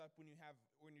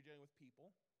when you're dealing with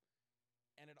people,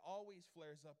 and it always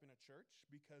flares up in a church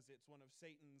because it's one of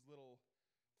Satan's little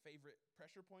favorite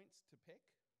pressure points to pick.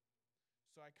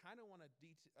 So I kind of want to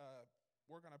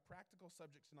work on a practical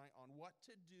subject tonight on what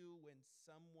to do when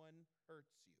someone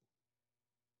hurts you.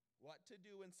 What to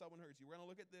do when someone hurts you. We're going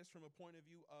to look at this from a point of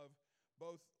view of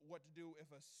both what to do if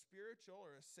a spiritual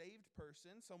or a saved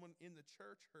person, someone in the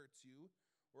church, hurts you.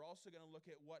 We're also going to look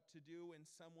at what to do when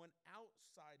someone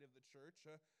outside of the church,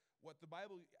 what the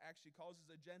Bible actually calls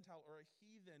as a Gentile or a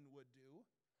heathen would do.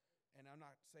 And I'm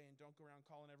not saying don't go around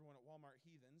calling everyone at Walmart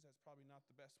heathens. That's probably not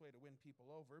the best way to win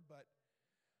people over, but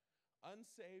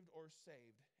unsaved or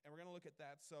saved. And we're going to look at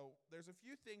that. So there's a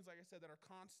few things, like I said, that are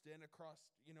constant across,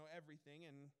 everything.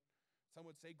 And some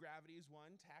would say gravity is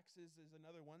one. Taxes is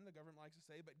another one, the government likes to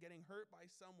say. But getting hurt by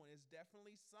someone is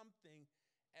definitely something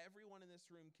everyone in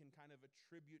this room can kind of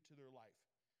attribute to their life.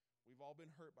 We've all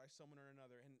been hurt by someone or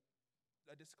another. And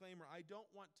a disclaimer, I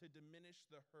don't want to diminish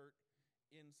the hurt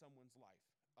in someone's life.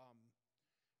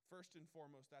 First and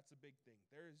foremost, that's a big thing.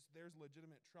 There's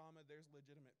legitimate trauma. There's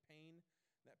legitimate pain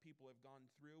that people have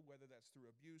gone through, whether that's through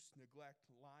abuse, neglect,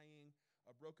 lying,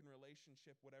 a broken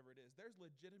relationship, whatever it is. There's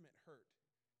legitimate hurt.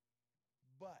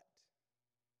 But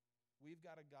we've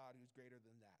got a God who's greater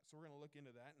than that. So we're going to look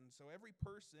into that. And so every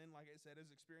person, like I said,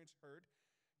 has experienced hurt.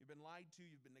 You've been lied to,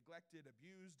 you've been neglected,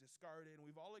 abused, discarded, and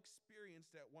we've all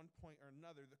experienced at one point or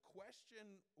another. The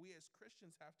question we as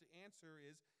Christians have to answer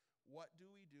is, what do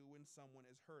we do when someone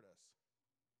has hurt us?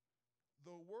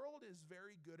 The world is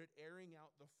very good at airing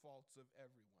out the faults of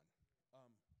everyone.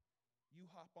 You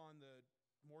hop on the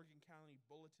Morgan County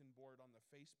bulletin board on the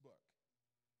Facebook,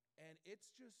 and it's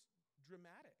just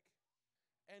dramatic.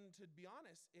 And to be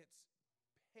honest, it's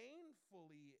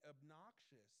painfully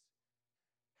obnoxious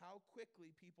how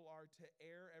quickly people are to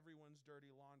air everyone's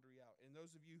dirty laundry out. And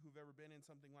those of you who've ever been in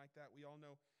something like that, we all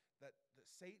know that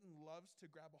Satan loves to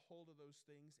grab a hold of those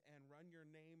things and run your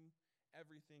name,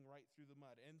 everything right through the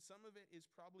mud. And some of it is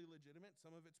probably legitimate,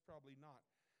 some of it's probably not.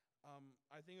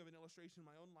 I think of an illustration in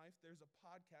my own life. There's a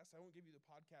podcast. I won't give you the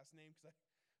podcast name because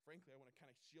frankly, I want to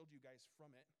kind of shield you guys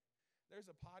from it. There's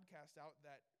a podcast out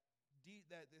that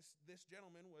this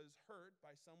gentleman was hurt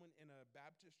by someone in a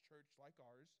Baptist church like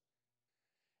ours.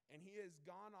 And he has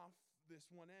gone off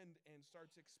this one end and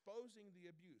starts exposing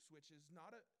the abuse, which is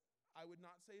I would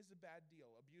not say is a bad deal.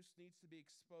 Abuse needs to be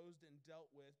exposed and dealt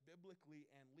with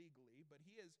biblically and legally, but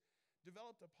he has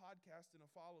developed a podcast and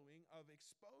a following of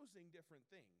exposing different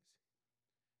things.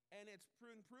 And it's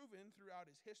been proven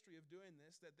throughout his history of doing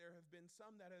this that there have been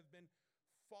some that have been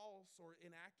false or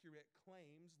inaccurate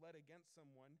claims led against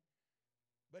someone.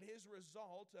 But his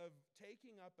result of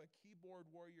taking up a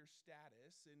keyboard warrior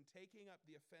status and taking up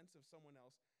the offense of someone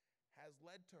else has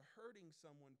led to hurting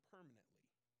someone permanently.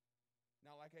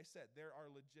 Now, like I said, there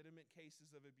are legitimate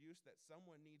cases of abuse that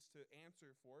someone needs to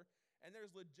answer for, and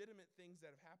there's legitimate things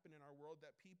that have happened in our world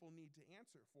that people need to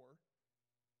answer for.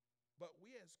 But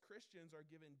we as Christians are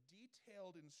given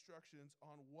detailed instructions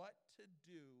on what to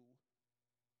do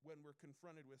when we're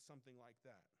confronted with something like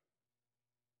that.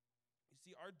 You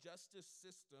see, our justice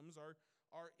systems are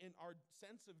in our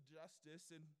sense of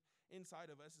justice and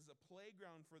inside of us is a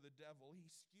playground for the devil.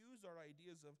 He skews our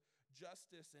ideas of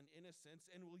justice and innocence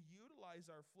and will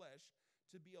utilize our flesh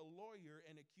to be a lawyer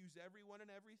and accuse everyone and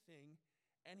everything,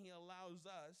 and he allows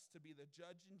us to be the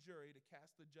judge and jury to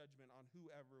cast the judgment on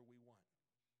whoever we want.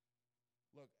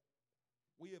 Look,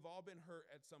 we have all been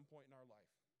hurt at some point in our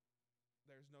life.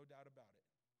 There's no doubt about it.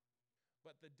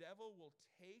 But the devil will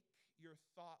take your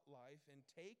thought life and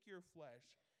take your flesh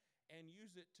and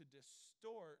use it to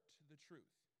distort the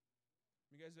truth.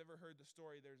 You guys ever heard the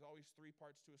story, there's always three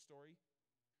parts to a story?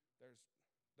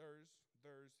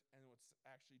 There's, and what's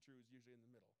actually true is usually in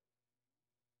the middle.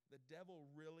 The devil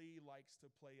really likes to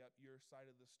play up your side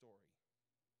of the story.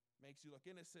 Makes you look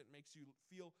innocent, makes you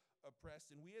feel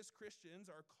oppressed. And we as Christians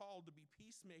are called to be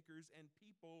peacemakers and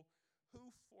people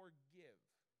who forgive.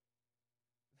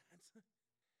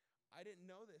 I didn't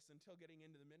know this until getting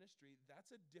into the ministry.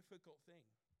 That's a difficult thing.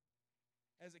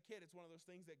 As a kid, it's one of those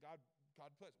things that God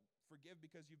puts. Forgive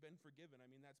because you've been forgiven. I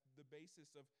mean, that's the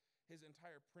basis of his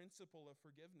entire principle of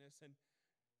forgiveness. And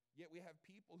yet we have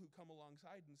people who come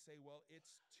alongside and say, well,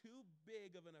 it's too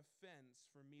big of an offense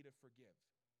for me to forgive.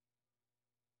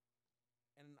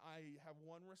 And I have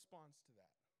one response to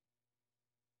that.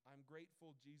 I'm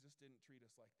grateful Jesus didn't treat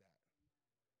us like that.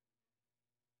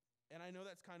 And I know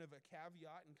that's kind of a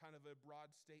caveat and kind of a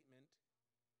broad statement,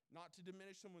 not to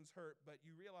diminish someone's hurt, but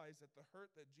you realize that the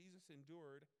hurt that Jesus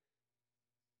endured,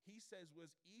 he says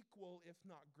was equal, if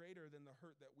not greater, than the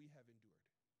hurt that we have endured.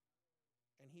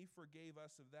 And he forgave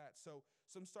us of that. So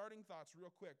some starting thoughts real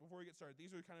quick before we get started.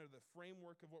 These are kind of the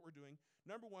framework of what we're doing.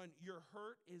 Number one, your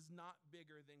hurt is not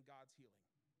bigger than God's healing.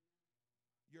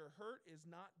 Your hurt is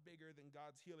not bigger than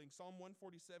God's healing. Psalm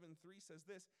 147:3 says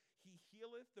this, he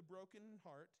healeth the broken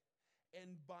heart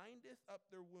and bindeth up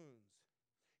their wounds.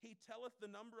 He telleth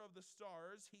the number of the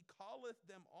stars. He calleth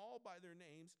them all by their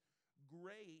names.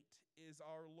 Great is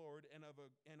our Lord and of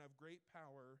great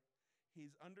power.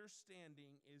 His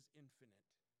understanding is infinite.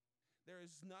 There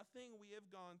is nothing we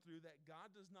have gone through that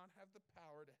God does not have the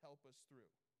power to help us through.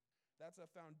 That's a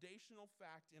foundational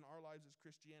fact in our lives as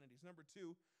Christianities. Number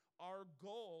two, our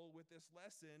goal with this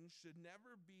lesson should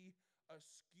never be a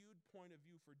skewed point of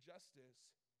view for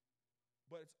justice,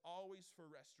 but it's always for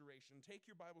restoration. Take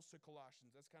your Bibles to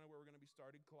Colossians. That's kind of where we're going to be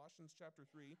starting. Colossians chapter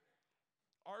 3.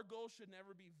 Our goal should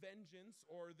never be vengeance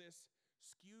or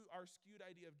our skewed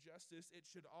idea of justice. It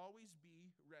should always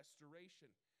be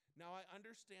restoration. Now, I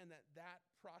understand that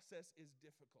process is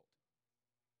difficult.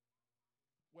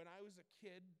 When I was a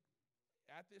kid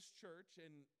at this church,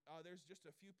 and there's just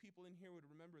a few people in here who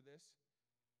would remember this,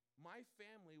 my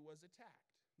family was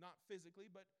attacked. Not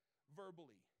physically, but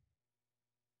verbally.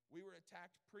 We were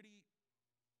attacked pretty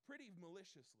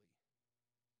maliciously.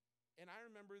 And I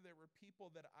remember there were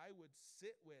people that I would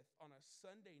sit with on a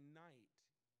Sunday night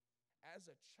as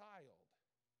a child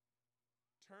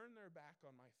turn their back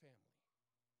on my family.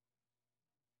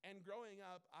 And growing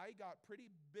up, I got pretty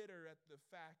bitter at the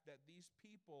fact that these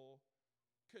people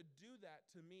could do that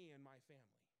to me and my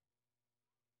family.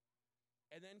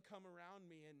 And then come around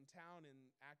me in town and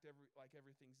act like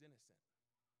everything's innocent.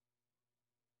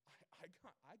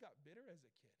 I got bitter as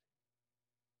a kid.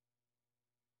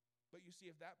 But you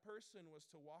see, if that person was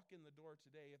to walk in the door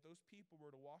today, if those people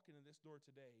were to walk into this door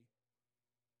today,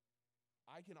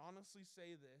 I can honestly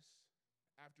say this,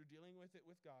 after dealing with it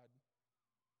with God,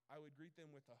 I would greet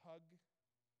them with a hug,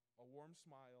 a warm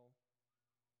smile,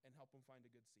 and help them find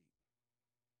a good seat.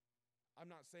 I'm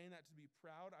not saying that to be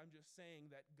proud. I'm just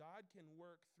saying that God can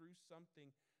work through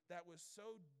something that was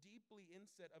so deeply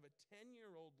inset of a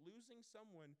 10-year-old losing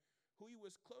someone who he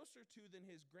was closer to than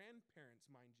his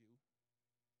grandparents, mind you,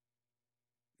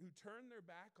 who turned their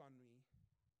back on me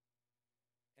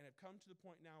and have come to the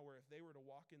point now where if they were to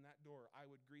walk in that door, I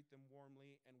would greet them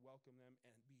warmly and welcome them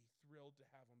and be thrilled to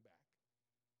have them back.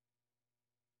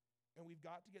 And we've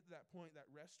got to get to that point that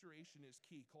restoration is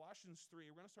key. Colossians 3,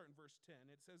 we're going to start in verse 10.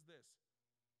 It says this,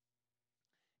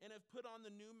 and have put on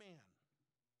the new man,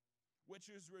 which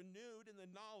is renewed in the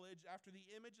knowledge after the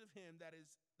image of him that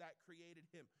created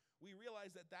him. We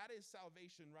realize that is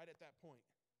salvation right at that point.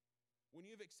 When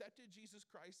you've accepted Jesus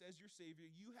Christ as your Savior,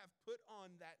 you have put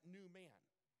on that new man.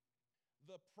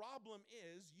 The problem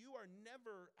is you are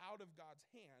never out of God's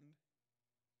hand,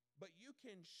 but you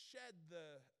can shed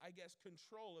the,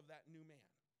 control of that new man.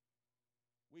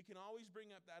 We can always bring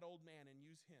up that old man and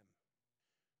use him.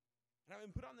 And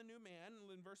having put on the new man,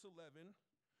 in verse 11,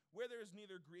 where there is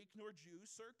neither Greek nor Jew,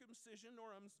 circumcision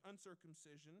nor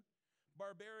uncircumcision,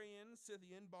 barbarian,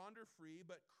 Scythian, bond or free,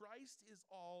 but Christ is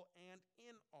all and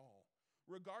in all.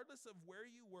 Regardless of where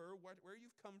you were, where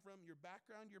you've come from, your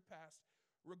background, your past,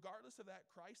 regardless of that,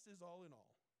 Christ is all in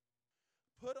all.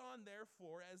 Put on,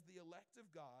 therefore, as the elect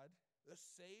of God, the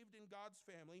saved in God's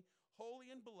family, holy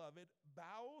and beloved,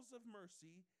 bowels of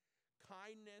mercy,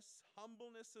 kindness,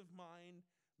 humbleness of mind,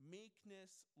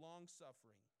 meekness,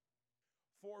 long-suffering,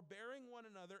 forbearing one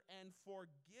another and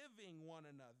forgiving one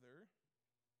another.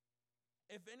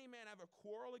 If any man have a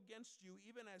quarrel against you,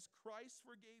 even as Christ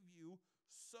forgave you,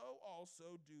 so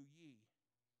also do ye.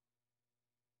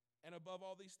 And above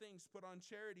all these things, put on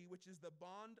charity, which is the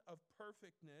bond of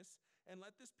perfectness, and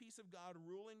let this peace of God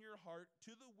rule in your heart,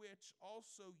 to the which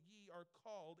also ye are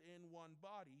called in one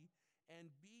body, and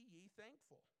be ye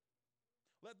thankful.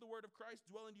 Let the word of Christ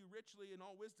dwell in you richly in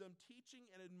all wisdom, teaching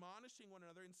and admonishing one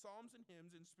another in psalms and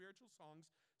hymns and spiritual songs,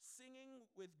 singing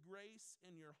with grace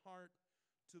in your heart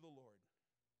to the Lord.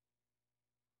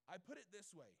 I put it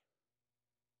this way.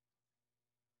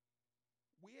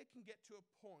 We can get to a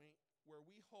point where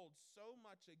we hold so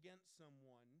much against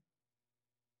someone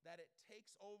that it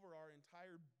takes over our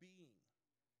entire being.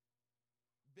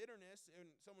 Bitterness,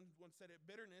 and someone once said it,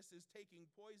 bitterness is taking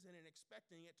poison and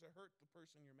expecting it to hurt the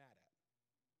person you're mad at.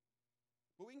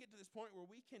 But we can get to this point where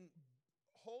we can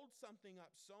hold something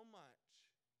up so much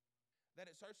that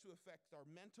it starts to affect our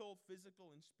mental, physical,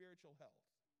 and spiritual health.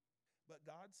 But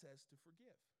God says to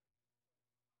forgive.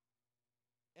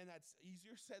 And that's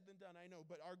easier said than done, I know.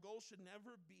 But our goal should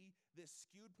never be this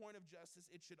skewed point of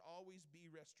justice. It should always be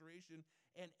restoration.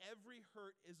 And every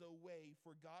hurt is a way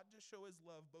for God to show his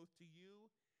love both to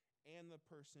you and the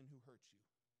person who hurt you.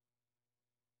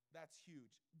 That's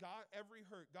huge. God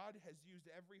has used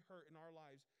every hurt in our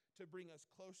lives to bring us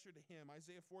closer to him.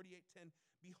 Isaiah 48:10,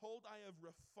 behold, I have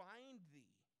refined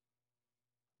thee,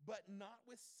 but not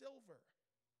with silver.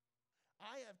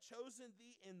 I have chosen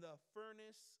thee in the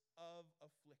furnace of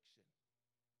affliction.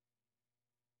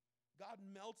 God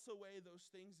melts away those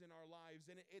things in our lives,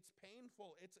 and it's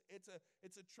painful. It's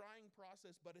a trying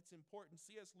process, but it's important.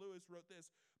 C.S. Lewis wrote this,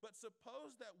 but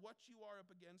suppose that what you are up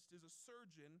against is a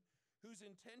surgeon whose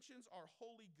intentions are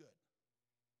wholly good.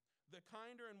 The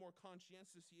kinder and more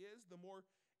conscientious he is, the more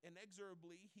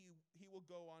inexorably he will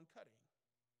go on cutting.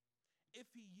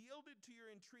 If he yielded to your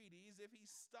entreaties, if he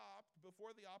stopped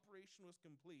before the operation was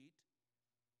complete,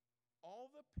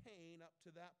 all the pain up to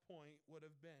that point would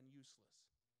have been useless.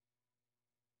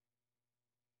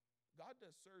 God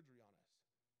does surgery on us.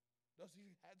 Those of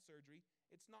you who had surgery,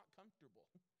 it's not comfortable.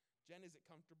 Jen, is it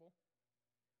comfortable?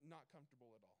 Not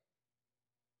comfortable at all.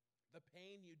 The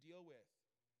pain you deal with.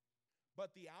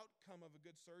 But the outcome of a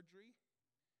good surgery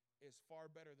is far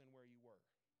better than where you were.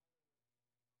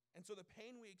 And so the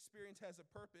pain we experience has a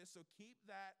purpose, so keep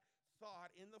that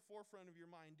thought in the forefront of your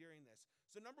mind during this.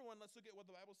 So number one, let's look at what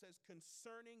the Bible says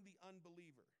concerning the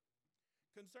unbeliever.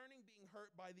 Concerning being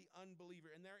hurt by the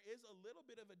unbeliever. And there is a little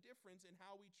bit of a difference in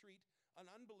how we treat an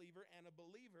unbeliever and a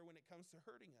believer when it comes to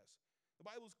hurting us. The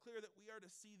Bible is clear that we are to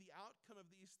see the outcome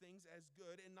of these things as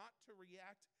good and not to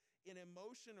react in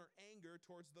emotion or anger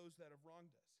towards those that have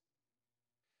wronged us.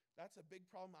 That's a big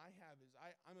problem I have is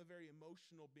I'm a very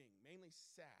emotional being, mainly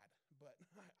sad, but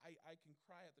I can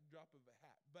cry at the drop of a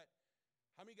hat. But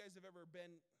how many of you guys have ever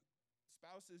been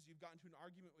spouses, you've gotten to an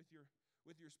argument with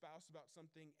your spouse about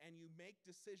something, and you make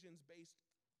decisions based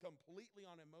completely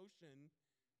on emotion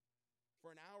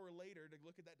for an hour later to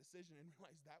look at that decision and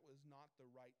realize that was not the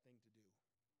right thing to do.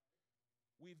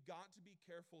 We've got to be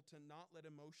careful to not let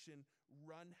emotion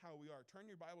run how we are. Turn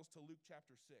your Bibles to Luke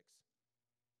chapter 6.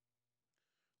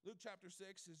 Luke chapter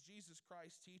 6 is Jesus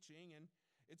Christ teaching, and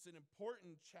it's an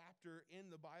important chapter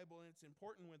in the Bible, and it's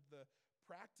important with the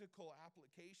practical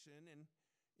application, and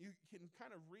you can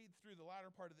kind of read through the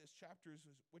latter part of this chapter,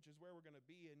 which is where we're going to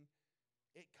be, and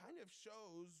it kind of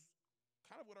shows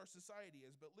kind of what our society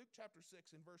is. But Luke chapter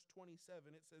 6 in verse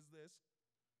 27, it says this,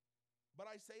 but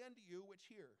I say unto you which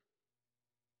hear,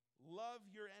 love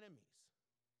your enemies,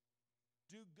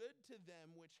 do good to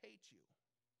them which hate you.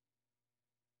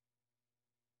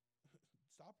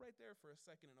 Stop right there for a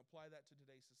second and apply that to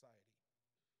today's society.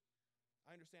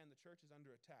 I understand the church is under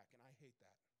attack, and I hate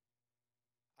that.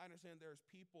 I understand there's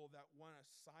people that want us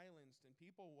silenced and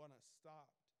people want us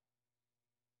stopped.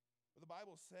 But the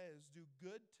Bible says, do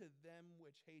good to them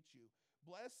which hate you.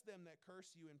 Bless them that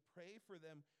curse you and pray for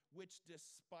them which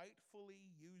despitefully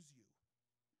use you.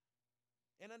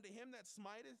 And unto him that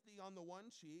smiteth thee on the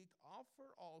one cheek,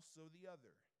 offer also the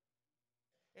other.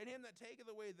 And him that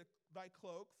taketh away thy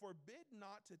cloak, forbid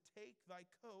not to take thy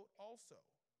coat also.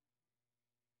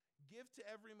 Give to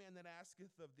every man that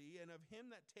asketh of thee, and of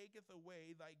him that taketh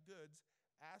away thy goods,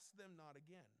 ask them not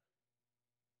again.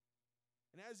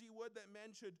 And as ye would that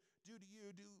men should do to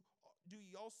you, do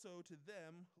ye also to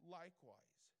them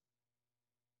likewise.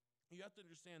 You have to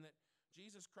understand that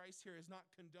Jesus Christ here is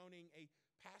not condoning a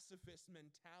pacifist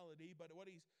mentality, but what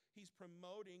he's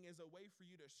promoting is a way for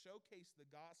you to showcase the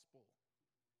gospel.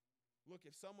 Look,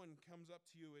 if someone comes up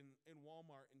to you in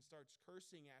Walmart and starts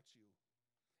cursing at you,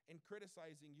 and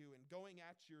criticizing you and going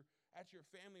at your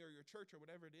family or your church or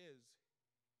whatever it is,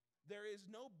 there is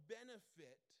no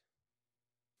benefit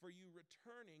for you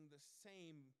returning the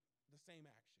same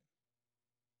action.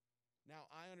 Now,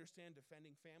 I understand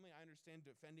defending family. I understand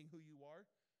defending who you are.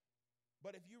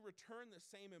 But if you return the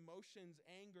same emotions,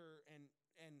 anger, and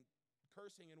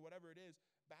cursing and whatever it is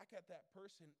back at that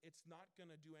person, it's not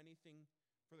going to do anything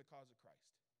for the cause of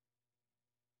Christ.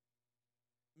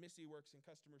 Missy works in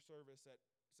customer service at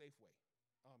Safeway.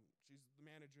 She's the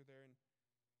manager there, and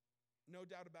no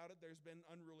doubt about it, there's been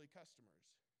unruly customers.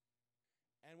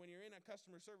 And when you're in a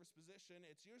customer service position,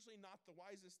 it's usually not the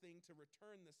wisest thing to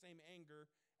return the same anger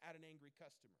at an angry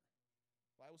customer.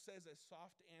 The Bible says, a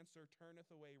soft answer turneth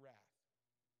away wrath.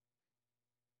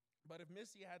 But if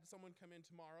Missy had someone come in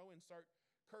tomorrow and start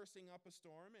cursing up a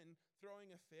storm and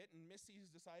throwing a fit, and Missy's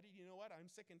decided, you know what,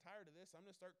 I'm sick and tired of this, I'm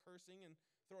going to start cursing and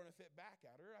throwing a fit back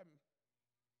at her,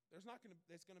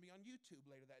 it's going to be on YouTube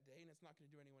later that day, and it's not going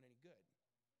to do anyone any good.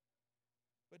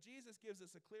 But Jesus gives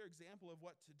us a clear example of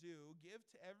what to do. Give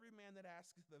to every man that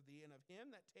asketh of thee, and of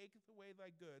him that taketh away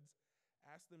thy goods,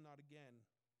 ask them not again.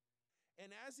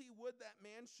 And as he would that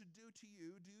man should do to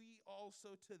you, do ye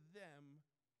also to them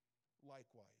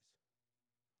likewise.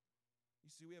 You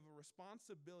see, we have a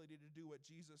responsibility to do what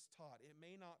Jesus taught. It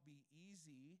may not be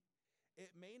easy,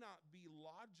 it may not be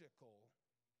logical,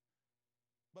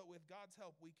 but with God's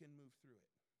help, we can move through it.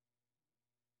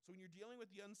 So when you're dealing with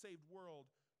the unsaved world,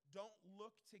 don't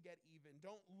look to get even.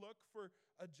 Don't look for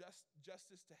a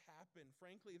justice to happen.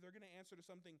 Frankly, they're going to answer to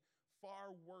something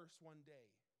far worse one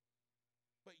day.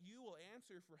 But you will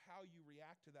answer for how you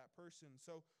react to that person.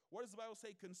 So what does the Bible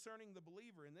say concerning the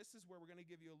believer? And this is where we're going to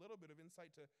give you a little bit of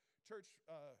insight to church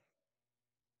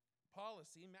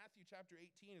policy. Matthew chapter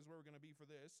 18 is where we're going to be for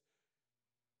this.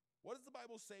 What does the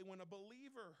Bible say when a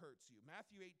believer hurts you?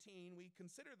 Matthew 18, we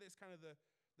consider this kind of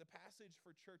the passage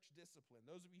for church discipline.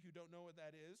 Those of you who don't know what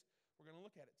that is, we're going to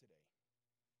look at it today.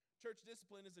 Church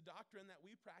discipline is a doctrine that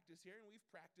we practice here, and we've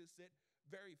practiced it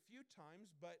very few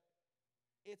times, but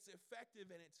it's effective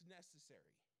and it's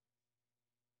necessary.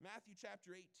 Matthew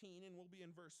chapter 18, and we'll be in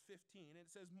verse 15, and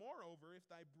it says, "Moreover, if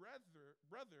thy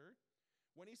brother,"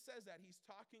 when he says that, he's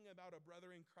talking about a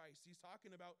brother in Christ. He's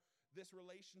talking about this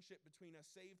relationship between a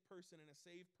saved person and a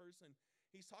saved person.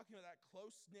 He's talking about that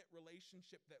close-knit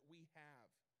relationship that we have.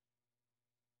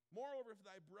 "Moreover, if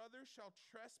thy brother shall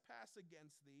trespass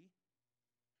against thee,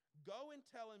 go and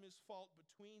tell him his fault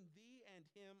between thee and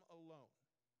him alone.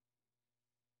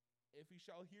 If he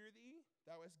shall hear thee,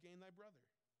 thou hast gained thy brother.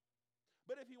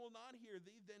 But if he will not hear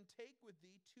thee, then take with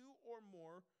thee two or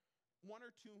more, one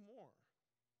or two more,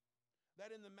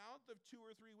 that in the mouth of two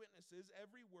or three witnesses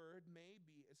every word may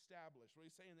be established." What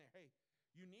he's saying there, hey,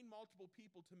 you need multiple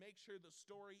people to make sure the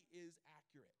story is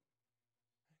accurate.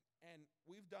 And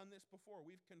we've done this before.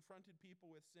 We've confronted people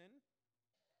with sin.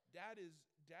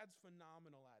 Dad's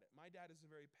phenomenal at it. My dad is a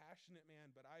very passionate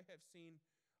man, but I have seen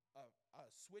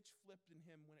a switch flipped in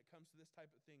him when it comes to this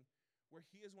type of thing, where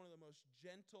he is one of the most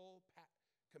gentle,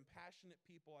 compassionate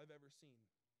people I've ever seen.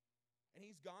 And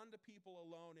he's gone to people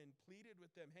alone and pleaded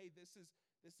with them, hey, this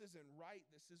isn't right.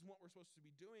 This isn't what we're supposed to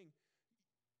be doing.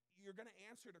 You're going to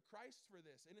answer to Christ for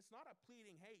this. And it's not a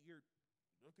pleading, hey, you're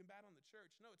looking bad on the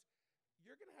church. No, it's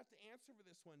you're going to have to answer for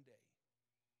this one day.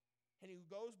 And he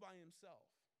goes by himself.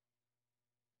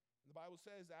 And the Bible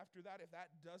says after that, if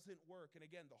that doesn't work, and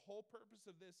again, the whole purpose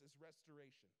of this is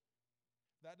restoration.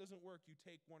 If that doesn't work, you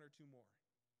take one or two more.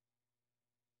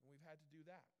 And we've had to do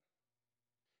that.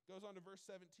 Goes on to verse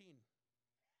 17.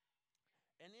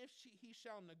 "And if he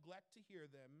shall neglect to hear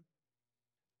them,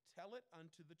 tell it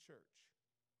unto the church.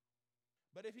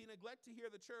 But if he neglect to hear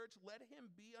the church, let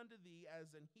him be unto thee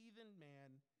as an heathen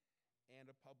man and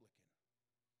a publican."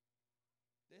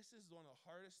 This is one of the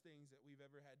hardest things that we've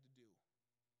ever had to do,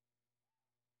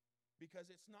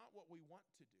 because it's not what we want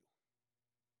to do.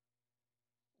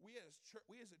 We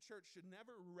as a church should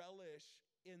never relish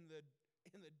in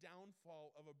the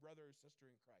downfall of a brother or sister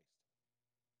in Christ.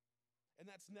 And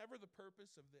that's never the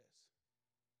purpose of this.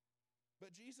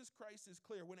 But Jesus Christ is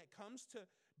clear when it comes to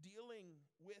dealing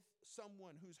with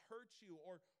someone who's hurt you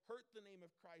or hurt the name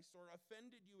of Christ or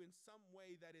offended you in some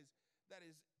way that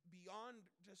is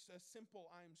beyond just a simple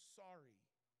 "I'm sorry."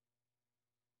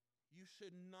 You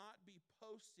should not be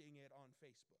posting it on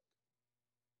Facebook.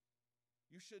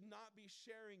 You should not be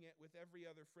sharing it with every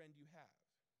other friend you have.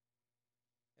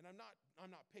 And I'm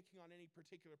not picking on any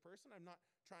particular person. I'm not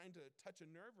trying to touch a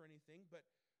nerve or anything, but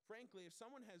frankly, if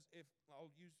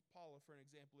I'll use Paula for an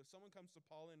example. If someone comes to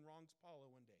Paula and wrongs Paula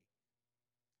one day,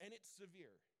 and it's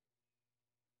severe,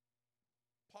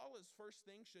 Paula's first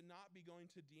thing should not be going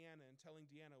to Deanna and telling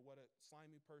Deanna what a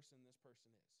slimy person this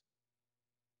person is.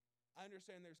 I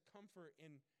understand there's comfort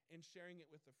in sharing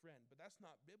it with a friend, but that's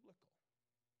not biblical.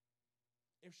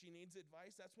 If she needs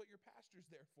advice, that's what your pastor's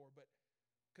there for, but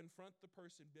confront the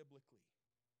person biblically.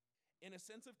 In a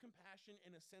sense of compassion,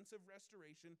 in a sense of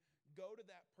restoration, go to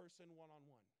that person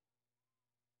one-on-one.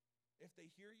 If they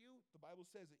hear you, the Bible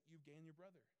says that you've gained your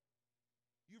brother.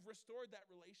 You've restored that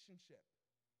relationship.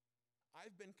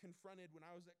 I've been confronted when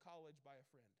I was at college by a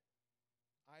friend.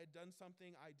 I had done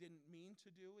something I didn't mean to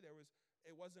do.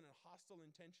 It wasn't a hostile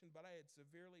intention, but I had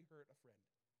severely hurt a friend.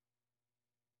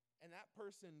 And that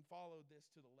person followed this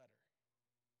to the letter.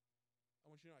 I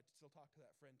want you to know I still talk to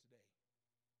that friend today.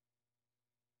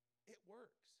 It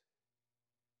works.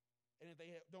 And if they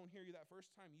don't hear you that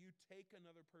first time, you take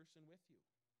another person with you.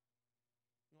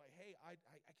 You're like, hey,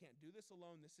 I can't do this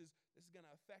alone. This is going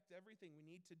to affect everything. We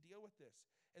need to deal with this.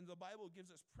 And the Bible gives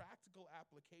us practical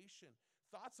application.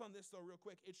 Thoughts on this, though, real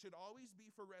quick. It should always be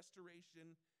for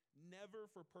restoration, never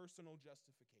for personal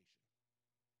justification.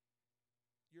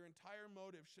 Your entire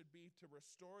motive should be to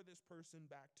restore this person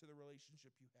back to the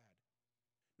relationship you had.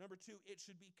 Number 2, it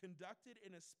should be conducted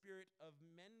in a spirit of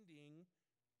mending,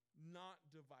 not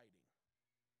dividing.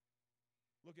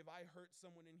 Look, if I hurt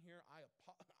someone in here,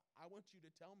 I want you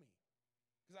to tell me,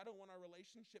 because I don't want our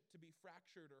relationship to be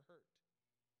fractured or hurt.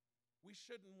 We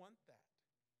shouldn't want that.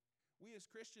 We as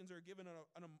Christians are given a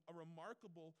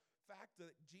remarkable fact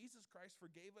that Jesus Christ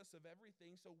forgave us of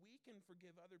everything so we can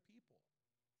forgive other people.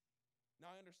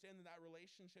 Now, I understand that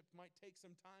relationship might take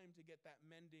some time to get that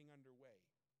mending underway,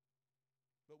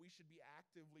 but we should be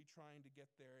actively trying to get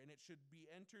there, and it should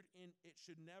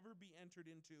never be entered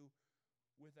into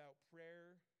without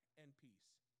prayer and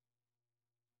peace.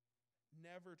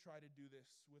 Never try to do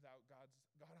this without God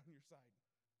on your side.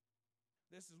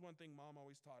 This is one thing Mom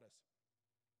always taught us.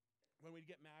 When we'd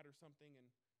get mad or something, and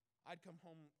I'd come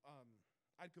home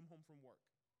from work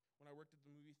when I worked at the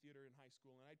movie theater in high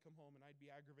school, and I'd come home and I'd be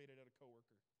aggravated at a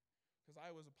coworker because I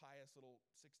was a pious little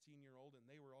 16-year-old, and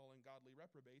they were all ungodly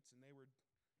reprobates, and they were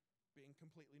being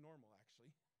completely normal,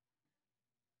 actually.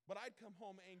 But I'd come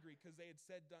home angry because they had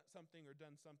said something or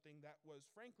done something that was,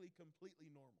 frankly, completely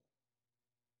normal.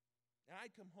 And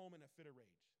I'd come home in a fit of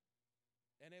rage.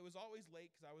 And it was always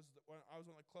late because I was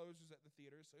one of the closers at the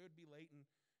theater, so it would be late. And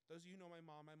those of you who know my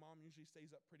mom usually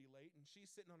stays up pretty late, and she's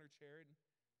sitting on her chair, and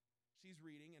she's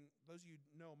reading. And those of you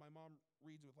who know, my mom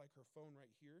reads with, like, her phone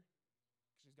right here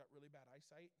because she's got really bad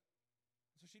eyesight.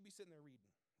 So she'd be sitting there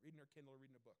reading her Kindle or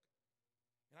reading a book.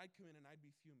 And I'd come in, and I'd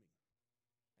be fuming.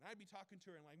 And I'd be talking to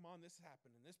her, and like, Mom, this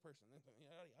happened, and this person, yada,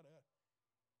 yada.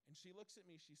 And she looks at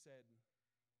me, she said,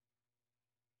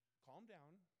 calm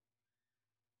down,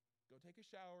 go take a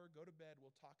shower, go to bed,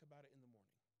 we'll talk about it in the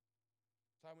morning.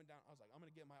 So I went down, I was like, I'm going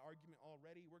to get my argument all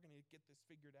ready, we're going to get this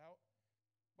figured out.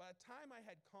 By the time I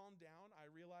had calmed down, I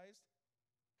realized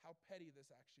how petty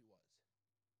this actually was.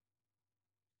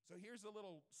 So here's a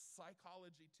little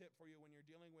psychology tip for you when you're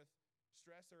dealing with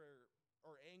stress or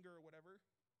anger or whatever.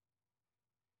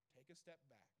 Take a step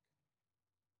back.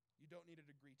 You don't need a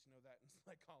degree to know that in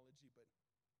psychology, but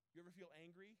you ever feel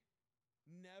angry?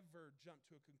 Never jump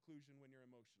to a conclusion when you're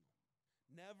emotional.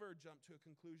 Never jump to a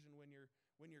conclusion when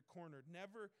you're cornered.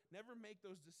 Never make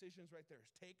those decisions right there.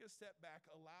 Take a step back.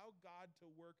 Allow God to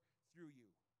work through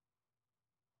you.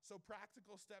 So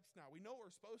practical steps now. We know what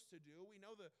we're supposed to do. We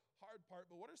know the hard part,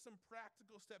 but what are some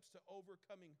practical steps to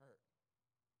overcoming hurt?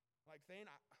 Like, Thayne,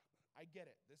 I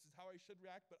get it. This is how I should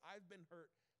react, but I've been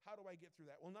hurt. How do I get through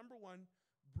that? Well, number one,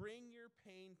 bring your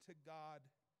pain to God.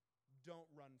 Don't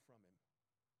run from him.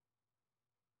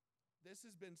 This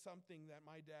has been something that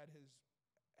my dad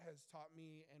has taught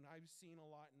me, and I've seen a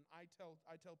lot, and I tell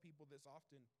people this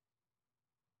often.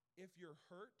 If you're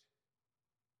hurt,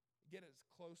 get as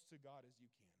close to God as you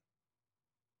can,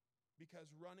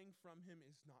 because running from him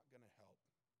is not going to help.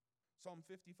 Psalm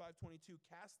 55:22,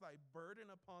 cast thy burden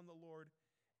upon the Lord,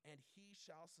 and he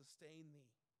shall sustain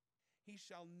thee. He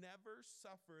shall never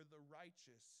suffer the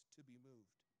righteous to be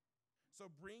moved. So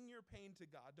bring your pain to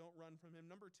God. Don't run from him.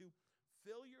 Number two,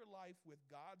 fill your life with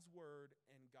God's word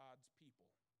and God's people.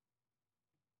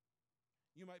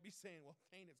 You might be saying, well,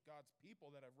 Thayne, it's God's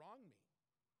people that have wronged me.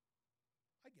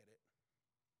 I get it.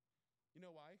 You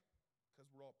know why? Because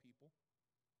we're all people.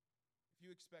 If you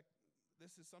expect,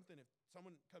 this is something, if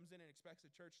someone comes in and expects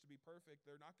the church to be perfect,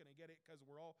 they're not going to get it, because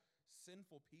we're all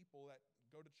sinful people that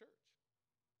go to church.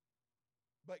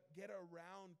 But get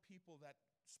around people that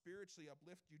spiritually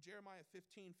uplift you. Jeremiah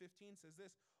 15:15 says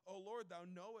this, O Lord, thou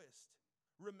knowest,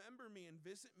 remember me and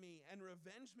visit me and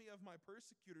revenge me of my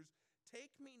persecutors.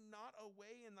 Take me not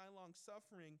away in thy long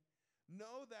suffering.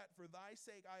 Know that for thy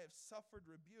sake I have suffered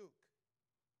rebuke.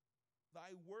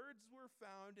 Thy words were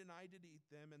found, and I did eat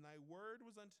them, and thy word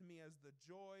was unto me as the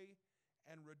joy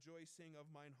and rejoicing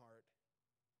of mine heart.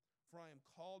 For I am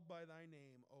called by thy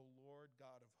name, O Lord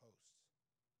God of hosts.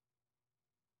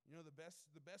 You know, the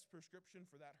best prescription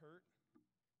for that hurt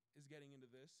is getting into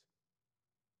this.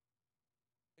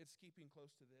 It's keeping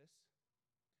close to this.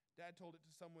 Dad told it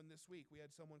to someone this week. We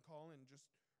had someone call in just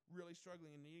really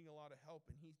struggling and needing a lot of help,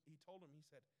 and he told him, he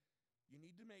said, you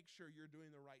need to make sure you're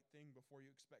doing the right thing before you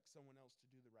expect someone else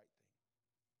to do the right thing.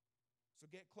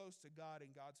 So get close to God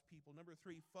and God's people. Number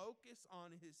three, focus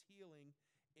on his healing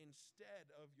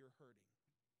instead of your hurting.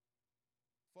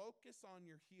 Focus on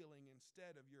your healing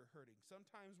instead of your hurting.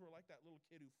 Sometimes we're like that little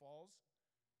kid who falls,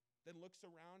 then looks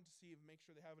around to see, make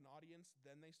sure they have an audience,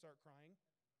 then they start crying.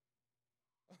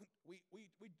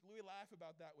 we laugh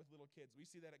about that with little kids. We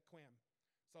see that at Quam.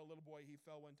 Saw a little boy, he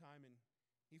fell one time, and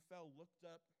he fell, looked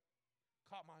up,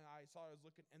 caught my eye, saw I was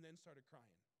looking, and then started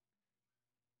crying.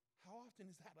 How often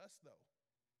is that us, though?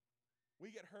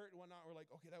 We get hurt and whatnot, we're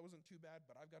like, okay, that wasn't too bad,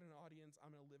 but I've got an audience,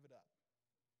 I'm going to live it up.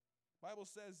 Bible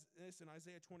says this in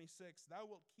Isaiah 26, thou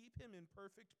wilt keep him in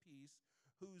perfect peace,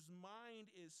 whose mind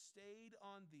is stayed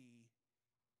on thee,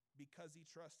 because he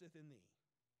trusteth in thee.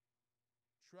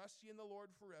 Trust ye in the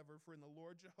Lord forever, for in the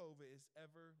Lord Jehovah is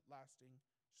everlasting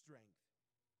strength.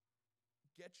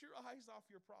 Get your eyes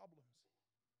off your problems.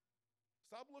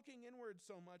 Stop looking inward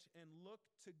so much and look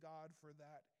to God for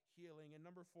that healing. And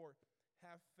number 4,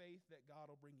 have faith that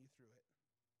God will bring you through it.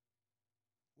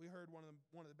 We heard one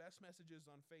of the best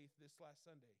messages on faith this last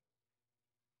Sunday.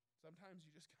 Sometimes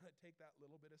you just got to take that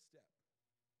little bit of step.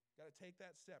 Got to take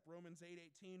that step. Romans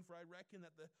 8:18, for I reckon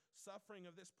that the suffering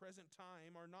of this present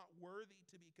time are not worthy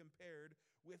to be compared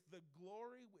with the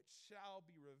glory which shall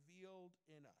be revealed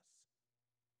in us.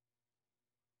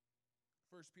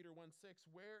 1 Peter 1:6,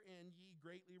 wherein ye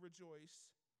greatly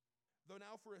rejoice, though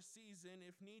now for a season,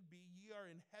 if need be, ye are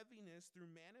in heaviness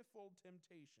through manifold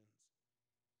temptations,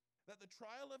 that the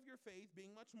trial of your faith,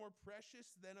 being much more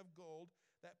precious than of gold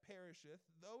that perisheth,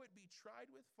 though it be tried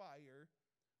with fire,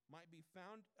 might be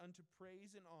found unto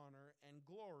praise and honor and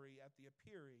glory at the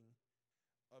appearing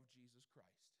of Jesus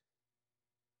Christ.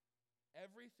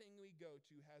 Everything we go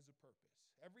to has a purpose.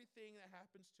 Everything that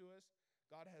happens to us,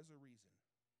 God has a reason.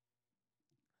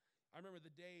 I remember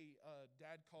the day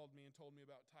Dad called me and told me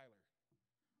about Tyler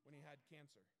when he had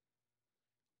cancer.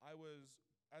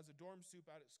 As a dorm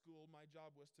soup out at school, my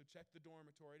job was to check the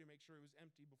dormitory to make sure it was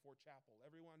empty before chapel.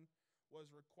 Everyone was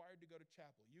required to go to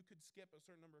chapel. You could skip a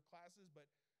certain number of classes,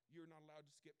 but you're not allowed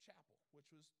to skip chapel,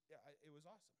 which was, it was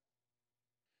awesome.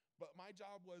 But my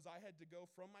job was I had to go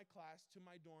from my class to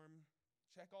my dorm,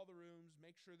 check all the rooms,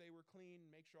 make sure they were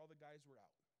clean, make sure all the guys were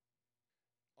out.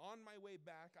 On my way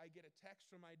back, I get a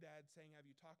text from my dad saying, have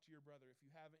you talked to your brother? If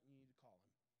you haven't, you need to call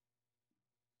him.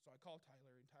 So I call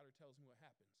Tyler, and Tyler tells me what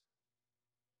happens.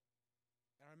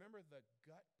 And I remember the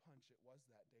gut punch it was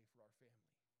that day for our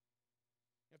family.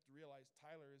 You have to realize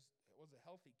Tyler was a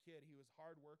healthy kid. He was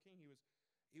hardworking. He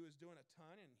was doing a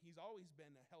ton, and he's always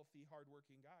been a healthy,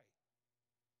 hardworking guy.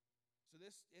 So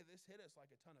this hit us like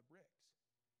a ton of bricks.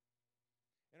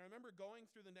 And I remember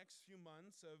going through the next few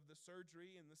months of the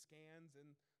surgery and the scans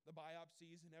and the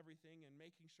biopsies and everything and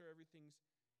making sure everything's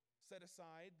set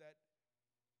aside, that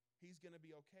he's going to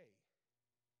be okay.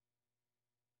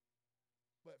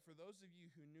 But for those of you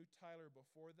who knew Tyler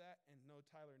before that and know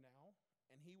Tyler now,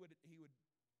 and he would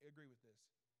agree with this,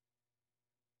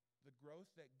 the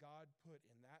growth that God put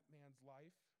in that man's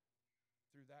life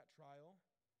through that trial,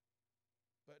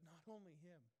 but not only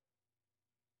him.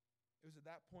 It was at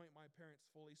that point my parents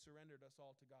fully surrendered us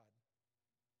all to God,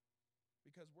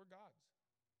 because we're God's.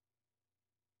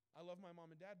 I love my mom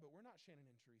and dad, but we're not Shannon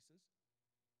and Teresa's.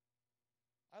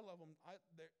 I love them.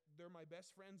 They're my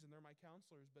best friends and they're my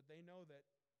counselors, but they know that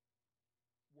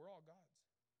we're all God's.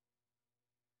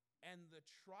 And the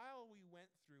trial we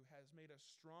went through has made us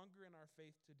stronger in our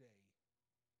faith today.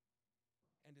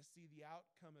 And to see the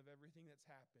outcome of everything that's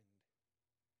happened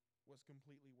was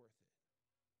completely worth it.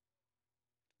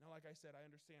 Now, like I said, I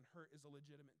understand hurt is a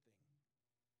legitimate thing.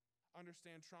 I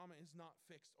understand trauma is not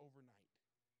fixed overnight.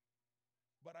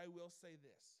 But I will say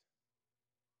this: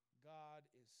 God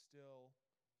is still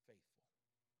faithful.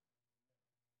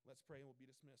 Let's pray and we'll be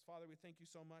dismissed. Father, we thank you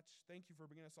so much. Thank you for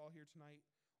bringing us all here tonight.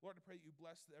 Lord, I pray that you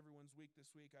bless everyone's week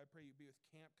this week. I pray you be with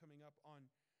camp coming up on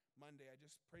Monday. I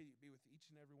just pray you be with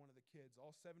each and every one of the kids,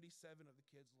 all 77 of the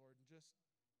kids, Lord, and just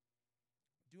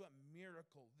do a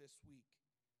miracle this week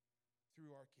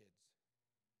through our kids.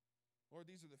 Lord,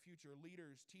 these are the future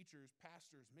leaders, teachers,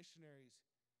 pastors, missionaries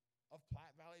of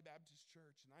Platte Valley Baptist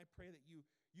Church. And I pray that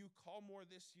you call more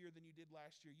this year than you did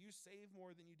last year. You save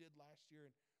more than you did last year.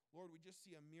 And Lord, we just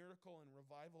see a miracle and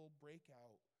revival break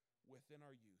out within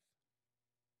our youth.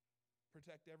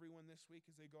 Protect everyone this week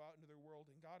as they go out into their world.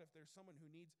 And God, if there's someone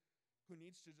who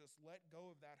needs to just let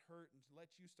go of that hurt and to let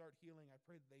you start healing, I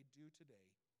pray that they do today.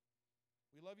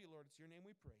 We love you, Lord. It's your name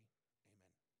we pray. Amen.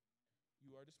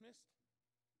 You are dismissed.